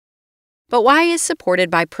But Why is supported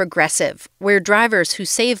by Progressive, where drivers who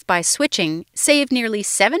save by switching save nearly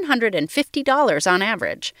 $750 on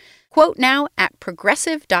average. Quote now at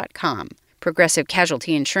Progressive.com. Progressive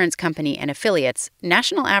Casualty Insurance Company and Affiliates.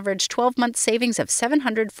 National average 12-month savings of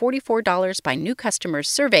 $744 by new customers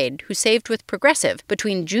surveyed who saved with Progressive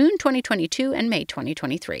between June 2022 and May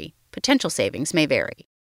 2023. Potential savings may vary.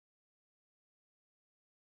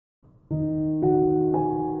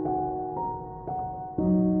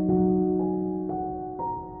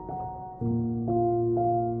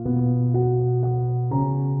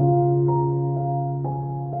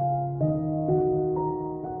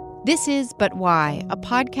 This is But Why, a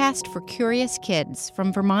podcast for curious kids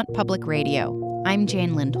from Vermont Public Radio. I'm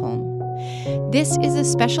Jane Lindholm. This is a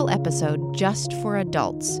special episode just for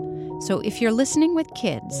adults. So if you're listening with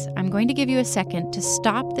kids, I'm going to give you a second to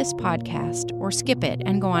stop this podcast or skip it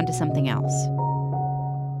and go on to something else.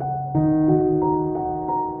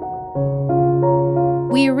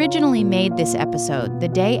 We originally made this episode the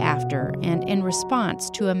day after and in response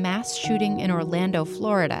to a mass shooting in Orlando,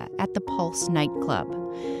 Florida at the Pulse nightclub.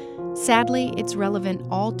 Sadly, it's relevant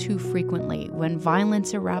all too frequently when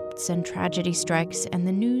violence erupts and tragedy strikes and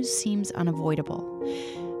the news seems unavoidable.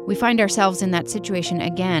 We find ourselves in that situation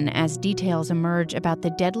again as details emerge about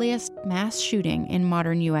the deadliest mass shooting in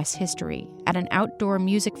modern U.S. history at an outdoor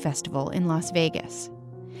music festival in Las Vegas.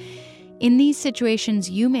 In these situations,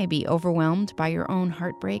 you may be overwhelmed by your own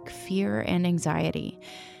heartbreak, fear, and anxiety,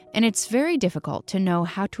 and it's very difficult to know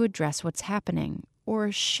how to address what's happening or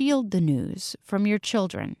shield the news from your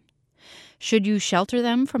children. Should you shelter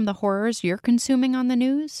them from the horrors you're consuming on the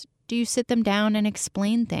news? Do you sit them down and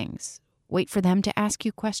explain things? Wait for them to ask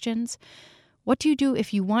you questions? What do you do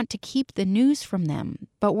if you want to keep the news from them,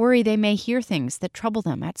 but worry they may hear things that trouble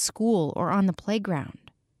them at school or on the playground?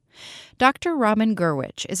 Dr. Robin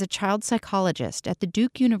Gurwitch is a child psychologist at the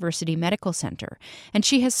Duke University Medical Center, and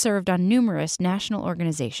she has served on numerous national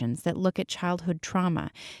organizations that look at childhood trauma,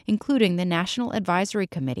 including the National Advisory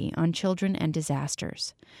Committee on Children and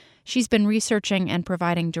Disasters. She's been researching and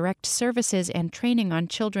providing direct services and training on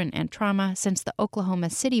children and trauma since the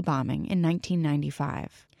Oklahoma City bombing in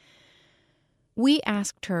 1995. We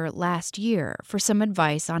asked her last year for some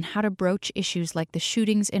advice on how to broach issues like the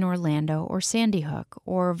shootings in Orlando or Sandy Hook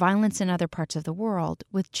or violence in other parts of the world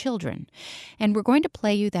with children, and we're going to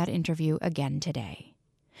play you that interview again today.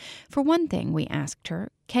 For one thing, we asked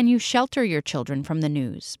her, can you shelter your children from the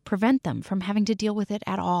news, prevent them from having to deal with it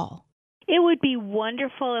at all? It would be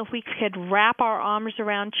wonderful if we could wrap our arms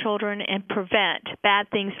around children and prevent bad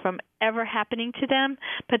things from ever happening to them,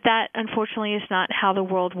 but that, unfortunately, is not how the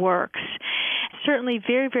world works. Certainly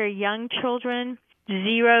very, very young children,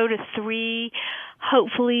 0 to 3,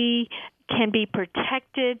 hopefully can be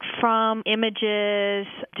protected from images,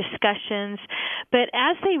 discussions, but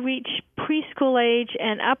as they reach preschool age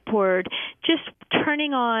and upward, just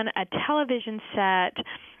turning on a television set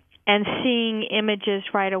and seeing images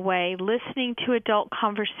right away, listening to adult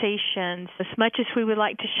conversations. As much as we would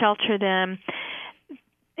like to shelter them,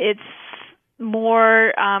 it's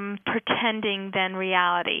more pretending than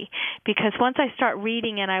reality. Because once I start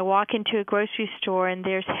reading and I walk into a grocery store and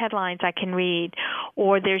there's headlines I can read,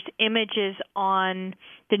 or there's images on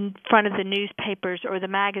the front of the newspapers or the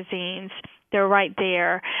magazines, they're right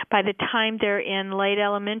there. By the time they're in late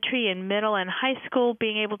elementary and middle and high school,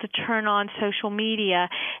 being able to turn on social media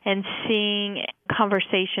and seeing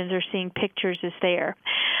conversations or seeing pictures is there.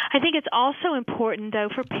 I think it's also important, though,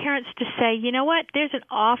 for parents to say, you know what, there's an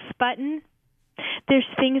off button. There's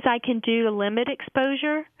things I can do to limit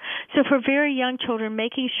exposure. So for very young children,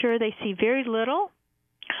 making sure they see very little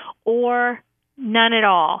or none at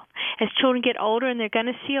all. As children get older and they're going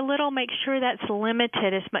to see a little, make sure that's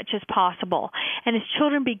limited as much as possible. And as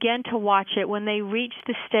children begin to watch it, when they reach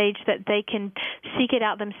the stage that they can seek it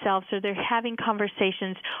out themselves, or they're having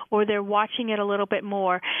conversations, or they're watching it a little bit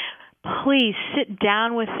more, please sit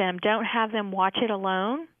down with them. Don't have them watch it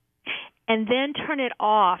alone. And then turn it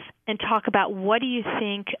off and talk about what do you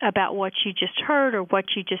think about what you just heard or what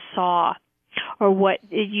you just saw or what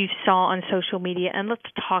you saw on social media, and let's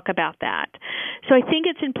talk about that. So I think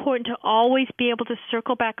it's important to always be able to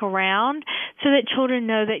circle back around so that children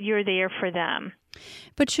know that you're there for them.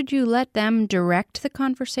 But should you let them direct the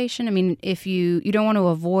conversation? I mean, if you don't want to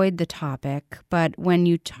avoid the topic, but when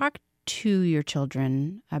you talk to your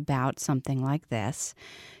children about something like this,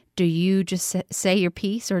 do you just say your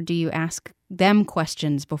piece, or do you ask them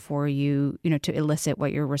questions before you to elicit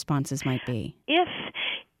what your responses might be? If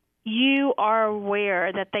you are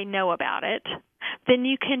aware that they know about it, then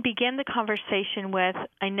you can begin the conversation with,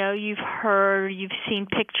 I know you've seen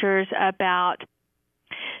pictures about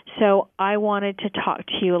So I wanted to talk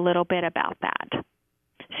to you a little bit about that.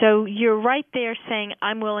 So you're right there saying,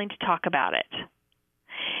 I'm willing to talk about it.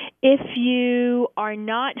 If you are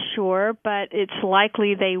not sure, but it's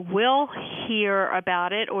likely they will hear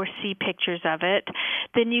about it or see pictures of it,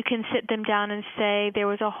 then you can sit them down and say, there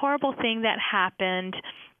was a horrible thing that happened,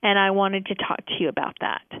 and I wanted to talk to you about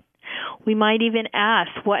that. We might even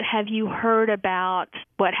ask, what have you heard about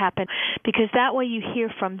what happened? Because that way you hear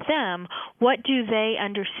from them, what do they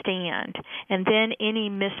understand? And then any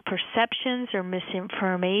misperceptions or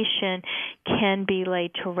misinformation can be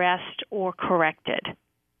laid to rest or corrected.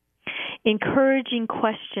 Encouraging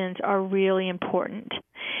questions are really important.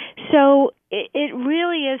 So it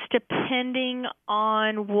really is depending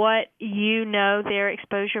on what you know their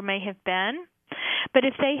exposure may have been. But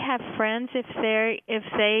if they have friends, if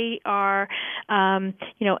they are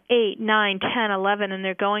 8, 9, 10, 11 and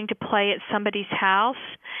they're going to play at somebody's house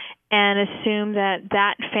and assume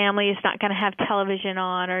that family is not going to have television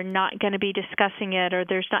on or not going to be discussing it or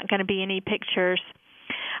there's not going to be any pictures,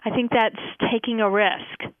 I think that's taking a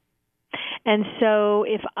risk. And so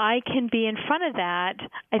if I can be in front of that,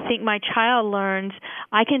 I think my child learns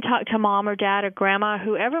I can talk to mom or dad or grandma,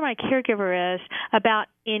 whoever my caregiver is, about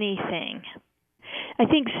anything. I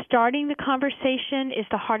think starting the conversation is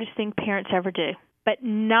the hardest thing parents ever do. But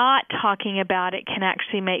not talking about it can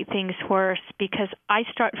actually make things worse because I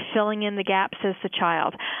start filling in the gaps as the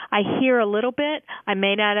child. I hear a little bit, I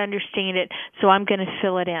may not understand it, so I'm going to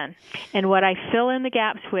fill it in. And what I fill in the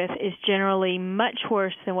gaps with is generally much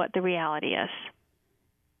worse than what the reality is.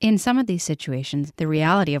 In some of these situations, the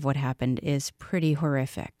reality of what happened is pretty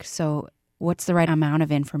horrific. So what's the right amount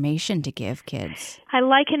of information to give kids? I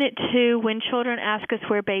liken it to when children ask us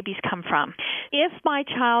where babies come from. If my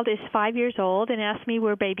child is 5 years old and asks me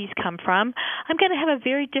where babies come from, I'm going to have a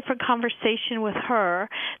very different conversation with her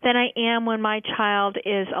than I am when my child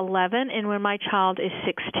is 11 and when my child is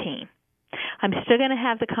 16. I'm still going to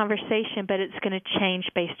have the conversation, but it's going to change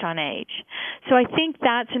based on age. So I think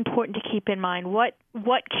that's important to keep in mind. What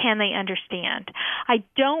can they understand? I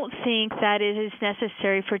don't think that it is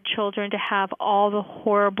necessary for children to have all the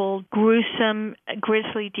horrible, gruesome,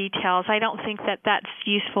 grisly details. I don't think that that's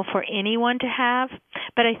useful for anyone to have,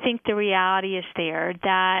 but I think the reality is there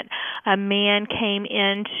that a man came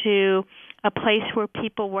into a place where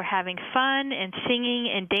people were having fun and singing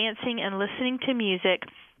and dancing and listening to music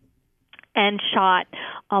and shot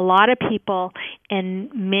a lot of people, and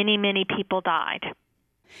many, many people died.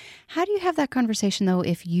 How do you have that conversation, though,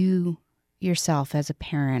 if you yourself as a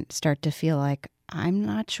parent start to feel like, I'm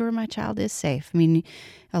not sure my child is safe? I mean,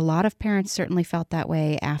 a lot of parents certainly felt that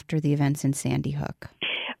way after the events in Sandy Hook.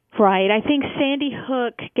 Right. I think Sandy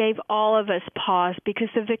Hook gave all of us pause because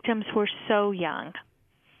the victims were so young.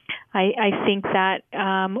 I think that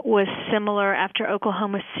was similar after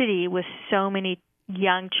Oklahoma City with so many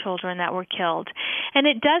young children that were killed. And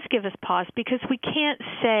it does give us pause because we can't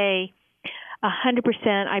say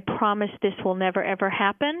 100%, I promise this will never, ever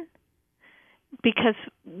happen, because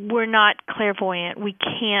we're not clairvoyant. We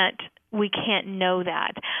can't know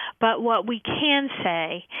that. But what we can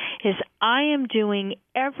say is I am doing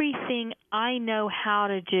everything I know how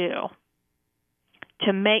to do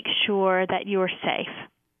to make sure that you're safe.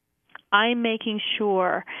 I'm making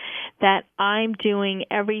sure that I'm doing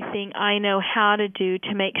everything I know how to do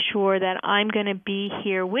to make sure that I'm going to be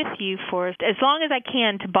here with you for as long as I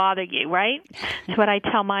can to bother you, right? That's what I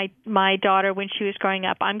tell my daughter when she was growing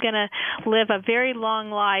up. I'm going to live a very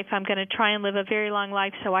long life. I'm going to try and live a very long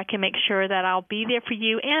life so I can make sure that I'll be there for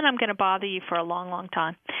you, and I'm going to bother you for a long, long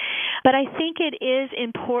time. But I think it is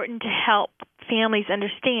important to help families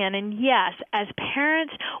understand, and yes, as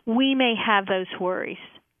parents, we may have those worries.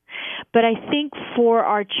 But I think for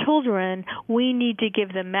our children, we need to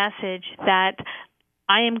give the message that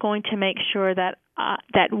I am going to make sure that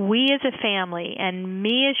we as a family and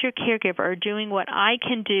me as your caregiver are doing what I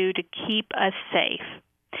can do to keep us safe.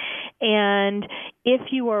 And if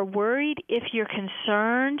you are worried, if you're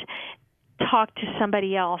concerned, talk to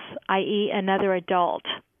somebody else, i.e. another adult.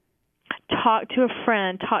 Talk to a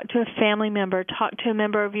friend, talk to a family member, talk to a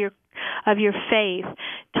member of your faith,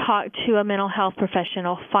 talk to a mental health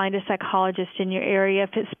professional, find a psychologist in your area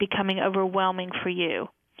if it's becoming overwhelming for you.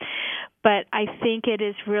 But I think it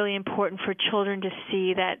is really important for children to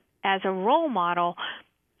see that as a role model,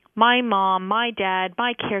 my mom, my dad,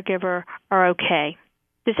 my caregiver are okay.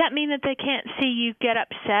 Does that mean that they can't see you get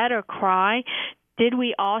upset or cry? Did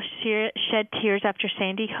we all shed tears after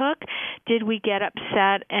Sandy Hook? Did we get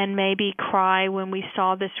upset and maybe cry when we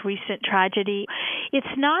saw this recent tragedy? It's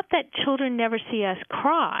not that children never see us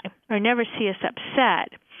cry or never see us upset.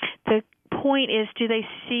 The point is, do they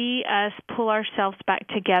see us pull ourselves back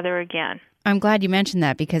together again? I'm glad you mentioned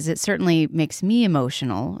that, because it certainly makes me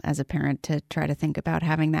emotional as a parent to try to think about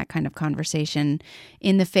having that kind of conversation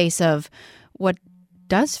in the face of what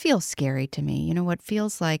does feel scary to me. You know, what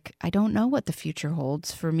feels like I don't know what the future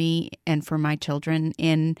holds for me and for my children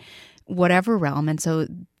in whatever realm. And so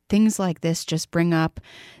things like this just bring up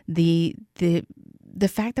the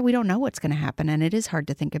fact that we don't know what's going to happen. And it is hard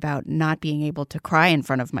to think about not being able to cry in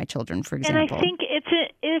front of my children, for example. And I think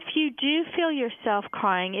if you do feel yourself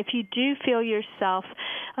crying, if you do feel yourself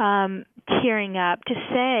tearing up, to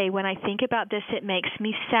say, when I think about this, it makes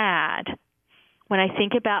me sad. When I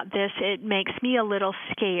think about this, it makes me a little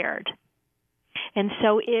scared. And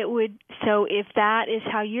so if that is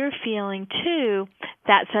how you're feeling too,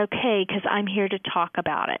 that's okay, because I'm here to talk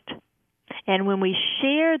about it. And when we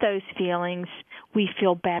share those feelings, we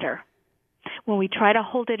feel better. When we try to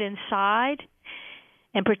hold it inside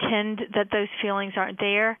and pretend that those feelings aren't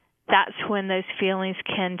there, that's when those feelings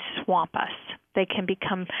can swamp us. They can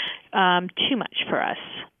become too much for us.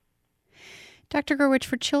 Dr. Gurwitch,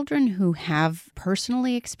 for children who have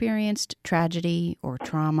personally experienced tragedy or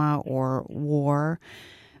trauma or war,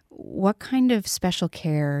 what kind of special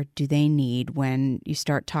care do they need when you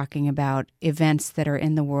start talking about events that are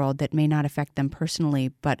in the world that may not affect them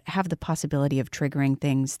personally, but have the possibility of triggering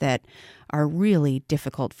things that are really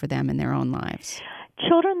difficult for them in their own lives?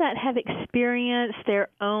 Children that have experienced their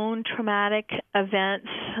own traumatic events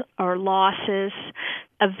or losses,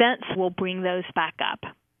 events will bring those back up.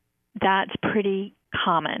 That's pretty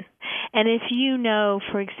common. And if you know,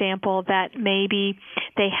 for example, that maybe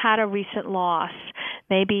they had a recent loss,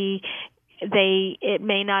 maybe it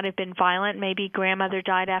may not have been violent, maybe grandmother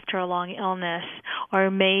died after a long illness, or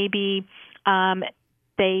maybe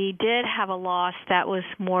they did have a loss that was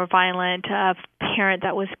more violent, a parent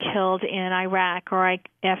that was killed in Iraq or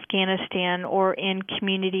Afghanistan or in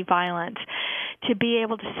community violence, to be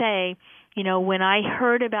able to say, you know, when I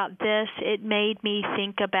heard about this, it made me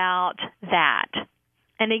think about that,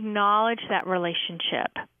 and acknowledge that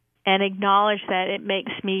relationship, and acknowledge that it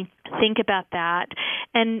makes me think about that.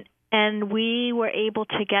 And we were able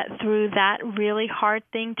to get through that really hard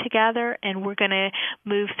thing together, and we're going to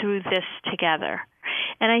move through this together.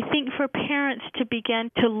 And I think for parents to begin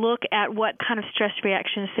to look at what kind of stress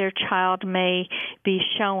reactions their child may be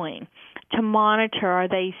showing, to monitor, are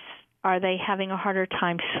they having a harder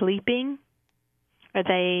time sleeping? Are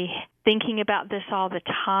they thinking about this all the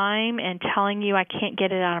time and telling you, I can't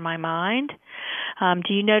get it out of my mind?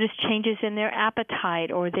 Do you notice changes in their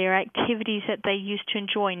appetite or their activities that they used to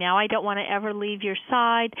enjoy? Now I don't want to ever leave your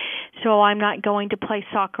side, so I'm not going to play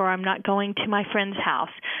soccer. I'm not going to my friend's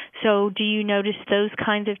house. So do you notice those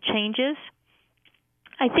kinds of changes?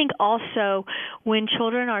 I think also when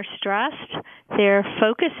children are stressed, their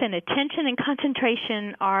focus and attention and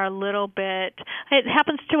concentration are a little bit, it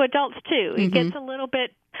happens to adults too. It gets a little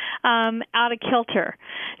bit out of kilter.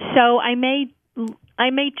 So I may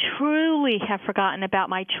truly have forgotten about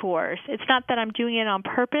my chores. It's not that I'm doing it on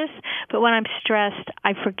purpose, but when I'm stressed,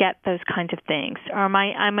 I forget those kinds of things, or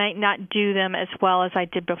I might not do them as well as I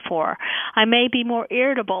did before. I may be more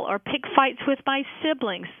irritable or pick fights with my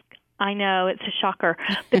siblings. I know, it's a shocker,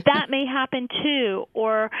 but that may happen too.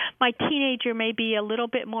 Or my teenager may be a little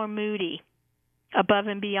bit more moody, above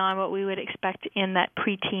and beyond what we would expect in that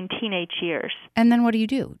preteen teenage years. And then what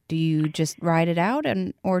do? Do you just ride it out,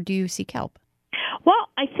 or do you seek help? Well,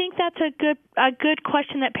 I think that's a good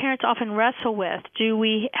question that parents often wrestle with.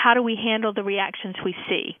 How do we handle the reactions we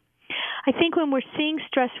see? I think when we're seeing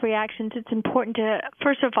stress reactions, it's important to,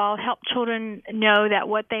 first of all, help children know that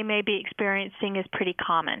what they may be experiencing is pretty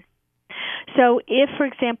common. So if, for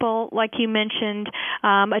example, like you mentioned,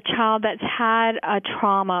 a child that's had a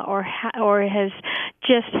trauma or has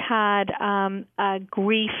just had a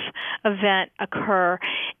grief event occur,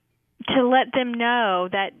 to let them know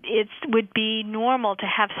that it would be normal to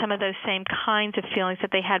have some of those same kinds of feelings that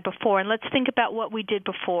they had before. And let's think about what we did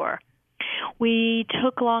before. We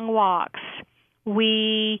took long walks.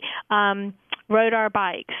 We rode our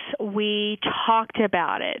bikes. We talked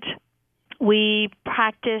about it. We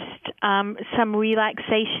practiced some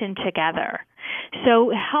relaxation together.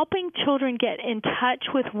 So helping children get in touch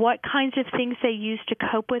with what kinds of things they used to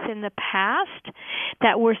cope with in the past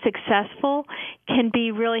that were successful can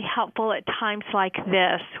be really helpful at times like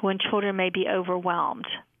this when children may be overwhelmed.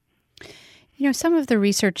 You know, some of the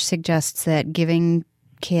research suggests that giving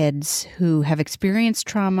kids who have experienced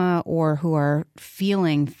trauma or who are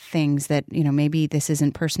feeling things that, maybe this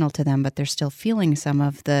isn't personal to them, but they're still feeling some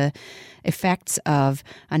of the effects of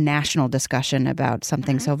a national discussion about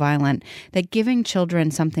something so violent, that giving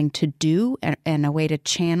children something to do and a way to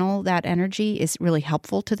channel that energy is really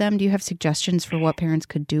helpful to them? Do you have suggestions for what parents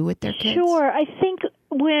could do with their kids? Sure. I think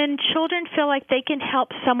when children feel like they can help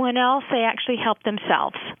someone else, they actually help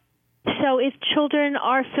themselves. So if children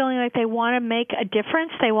are feeling like they want to make a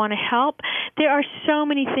difference, they want to help, there are so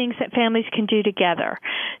many things that families can do together.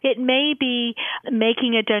 It may be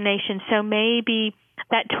making a donation. So maybe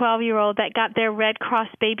that 12-year-old that got their Red Cross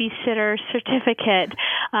babysitter certificate,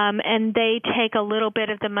 and they take a little bit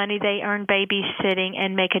of the money they earn babysitting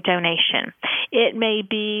and make a donation. It may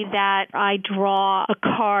be that I draw a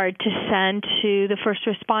card to send to the first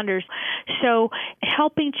responders. So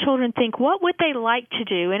helping children think, what would they like to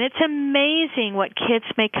do? And it's amazing what kids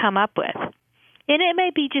may come up with. And it may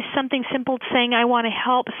be just something simple, saying, I want to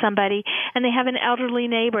help somebody, and they have an elderly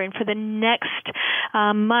neighbor, and for the next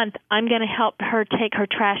month, I'm going to help her take her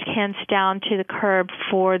trash cans down to the curb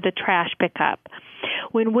for the trash pickup.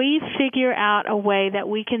 When we figure out a way that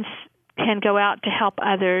we can go out to help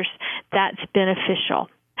others, that's beneficial.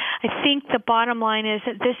 I think the bottom line is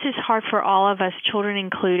that this is hard for all of us, children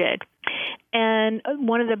included. And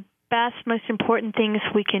one of the best, most important things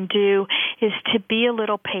we can do is to be a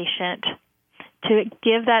little patient, to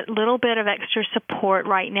give that little bit of extra support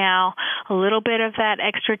right now, a little bit of that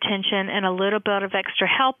extra attention, and a little bit of extra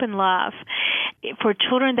help and love. For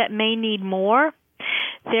children that may need more,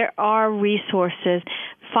 there are resources.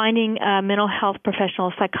 Finding a mental health professional,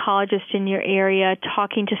 a psychologist in your area,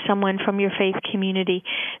 talking to someone from your faith community.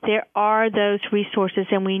 There are those resources,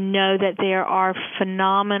 and we know that there are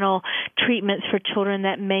phenomenal treatments for children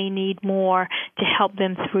that may need more to help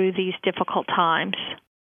them through these difficult times.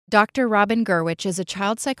 Dr. Robin Gurwitch is a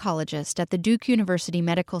child psychologist at the Duke University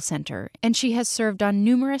Medical Center, and she has served on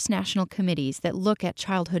numerous national committees that look at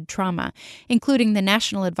childhood trauma, including the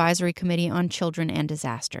National Advisory Committee on Children and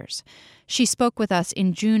Disasters. She spoke with us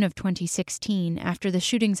in June of 2016 after the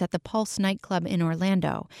shootings at the Pulse nightclub in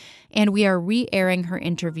Orlando, and we are re-airing her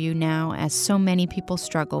interview now as so many people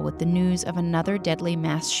struggle with the news of another deadly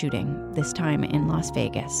mass shooting, this time in Las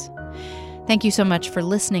Vegas. Thank you so much for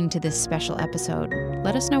listening to this special episode.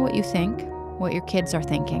 Let us know what you think, what your kids are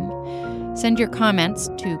thinking. Send your comments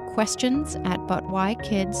to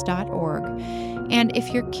questions@butwhykids.org. And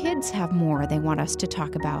if your kids have more they want us to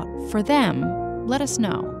talk about for them, let us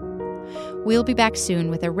know. We'll be back soon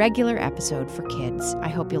with a regular episode for kids. I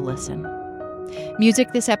hope you'll listen.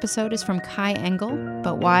 Music this episode is from Kai Engel.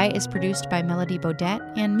 But Why is produced by Melody Bodette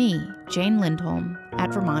and me, Jane Lindholm,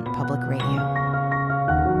 at Vermont Public Radio.